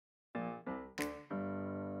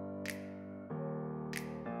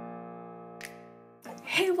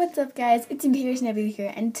Hey, what's up guys? It's Imperious Nebula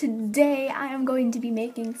here, and today I am going to be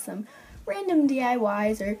making some random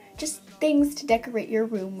DIYs or just things to decorate your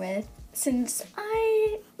room with. Since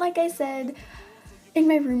like I said in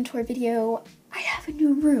my room tour video, I have a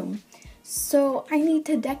new room, so I need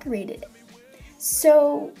to decorate it.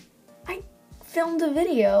 So I filmed a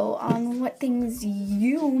video on what things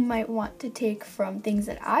you might want to take from things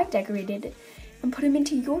that I've decorated and put them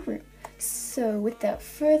into your room. So without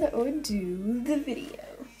further ado, the video.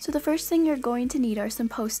 So the first thing you're going to need are some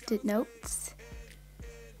post-it notes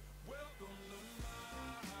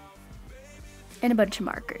and a bunch of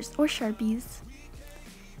markers or Sharpies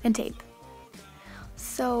and tape.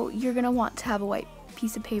 So you're going to want to have a white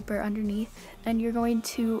piece of paper underneath, and you're going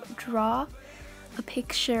to draw a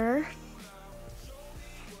picture,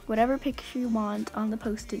 whatever picture you want, on the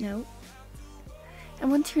post-it note. And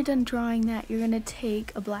once you're done drawing that, you're going to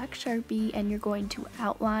take a black Sharpie and you're going to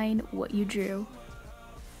outline what you drew.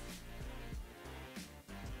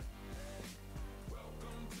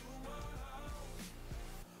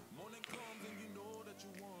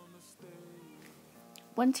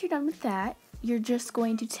 Once you're done with that, you're just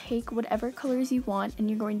going to take whatever colors you want and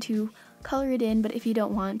you're going to color it in, but if you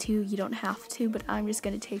don't want to, you don't have to, but I'm just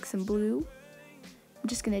going to take some blue. I'm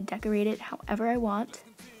just going to decorate it however I want.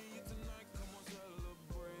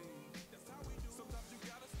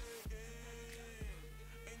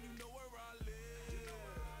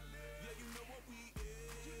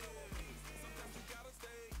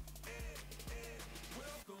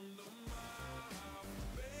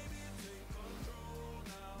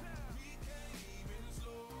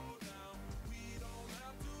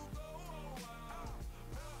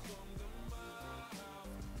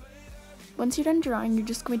 Once you're done drawing, you're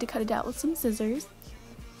just going to cut it out with some scissors.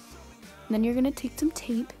 And then you're going to take some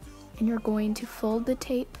tape and you're going to fold the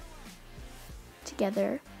tape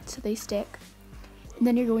together so they stick. And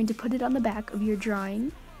then you're going to put it on the back of your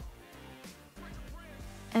drawing.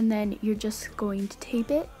 And then you're just going to tape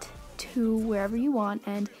it to wherever you want.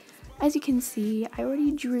 And as you can see, I already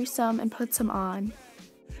drew some and put some on.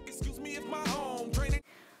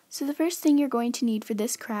 So the first thing you're going to need for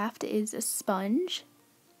this craft is a sponge,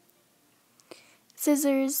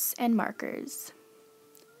 scissors, and markers.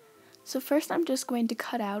 So first I'm just going to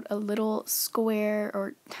cut out a little square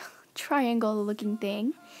or triangle looking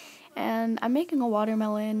thing, and I'm making a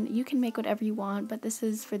watermelon. You can make whatever you want, but this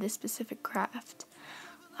is for this specific craft.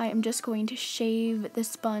 I am just going to shave the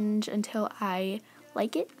sponge until I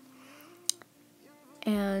like it,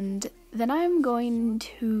 and then I'm going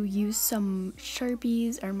to use some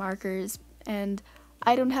Sharpies or markers, and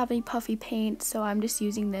I don't have any puffy paint, so I'm just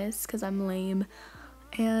using this because I'm lame.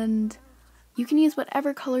 And you can use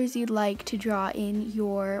whatever colors you'd like to draw in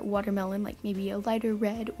your watermelon, like maybe a lighter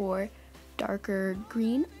red or darker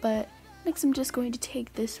green, but next I'm just going to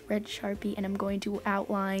take this red Sharpie and I'm going to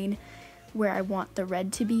outline where I want the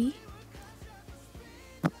red to be.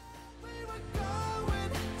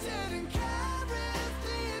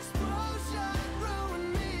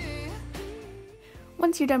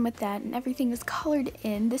 Once you're done with that and everything is colored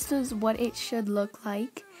in, this is what it should look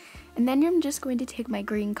like. And then I'm just going to take my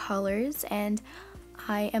green colors and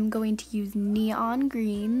I am going to use neon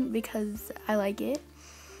green because I like it.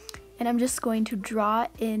 And I'm just going to draw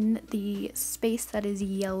in the space that is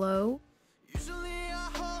yellow.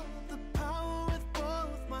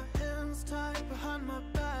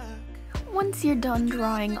 Once you're done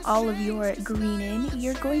drawing all of your green in,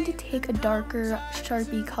 you're going to take a darker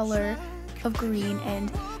Sharpie color of green and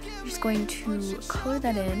you're just going to color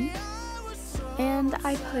that in. And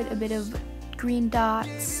I put a bit of green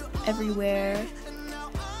dots everywhere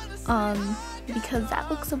because that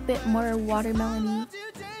looks a bit more watermelon-y.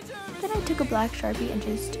 Then I took a black Sharpie and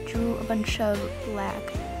just drew a bunch of black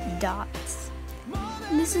dots.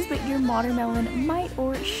 And this is what your watermelon might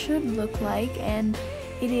or should look like, and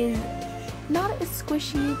it is not as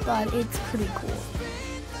squishy, but it's pretty cool.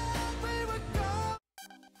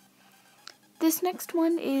 This next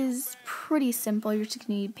one is pretty simple. You're just going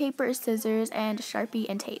to need paper, scissors, and a Sharpie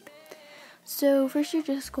and tape. So first you're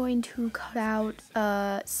just going to cut out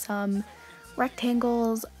some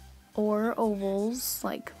rectangles or ovals,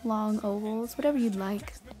 like long ovals, whatever you'd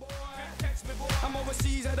like.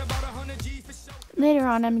 Later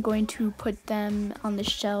on I'm going to put them on the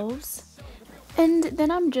shelves. And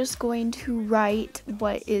then I'm just going to write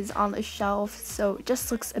what is on the shelf so it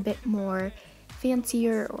just looks a bit more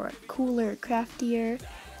fancier or cooler, craftier.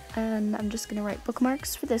 And I'm just gonna write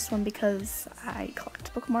bookmarks for this one because I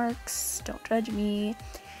collect bookmarks, don't judge me.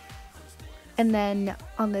 And then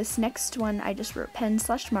on this next one I just wrote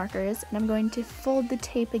pen/markers, and I'm going to fold the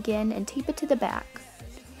tape again and tape it to the back.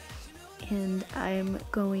 and I'm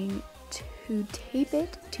going to tape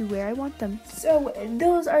it to where I want them. So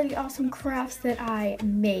those are the awesome crafts that I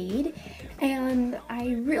made, and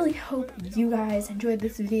I really hope you guys enjoyed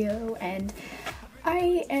this video, and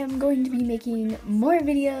I am going to be making more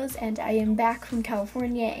videos, and I am back from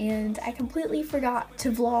California and I completely forgot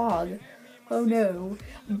to vlog. Oh no,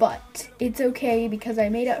 but it's okay because I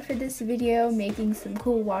made up for this video making some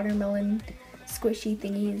cool watermelon squishy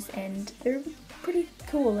thingies, and they're pretty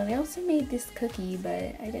cool. And I also made this cookie,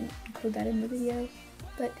 but I didn't include that in the video.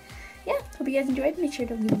 But yeah, hope you guys enjoyed. Make sure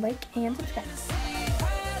to leave a like and subscribe.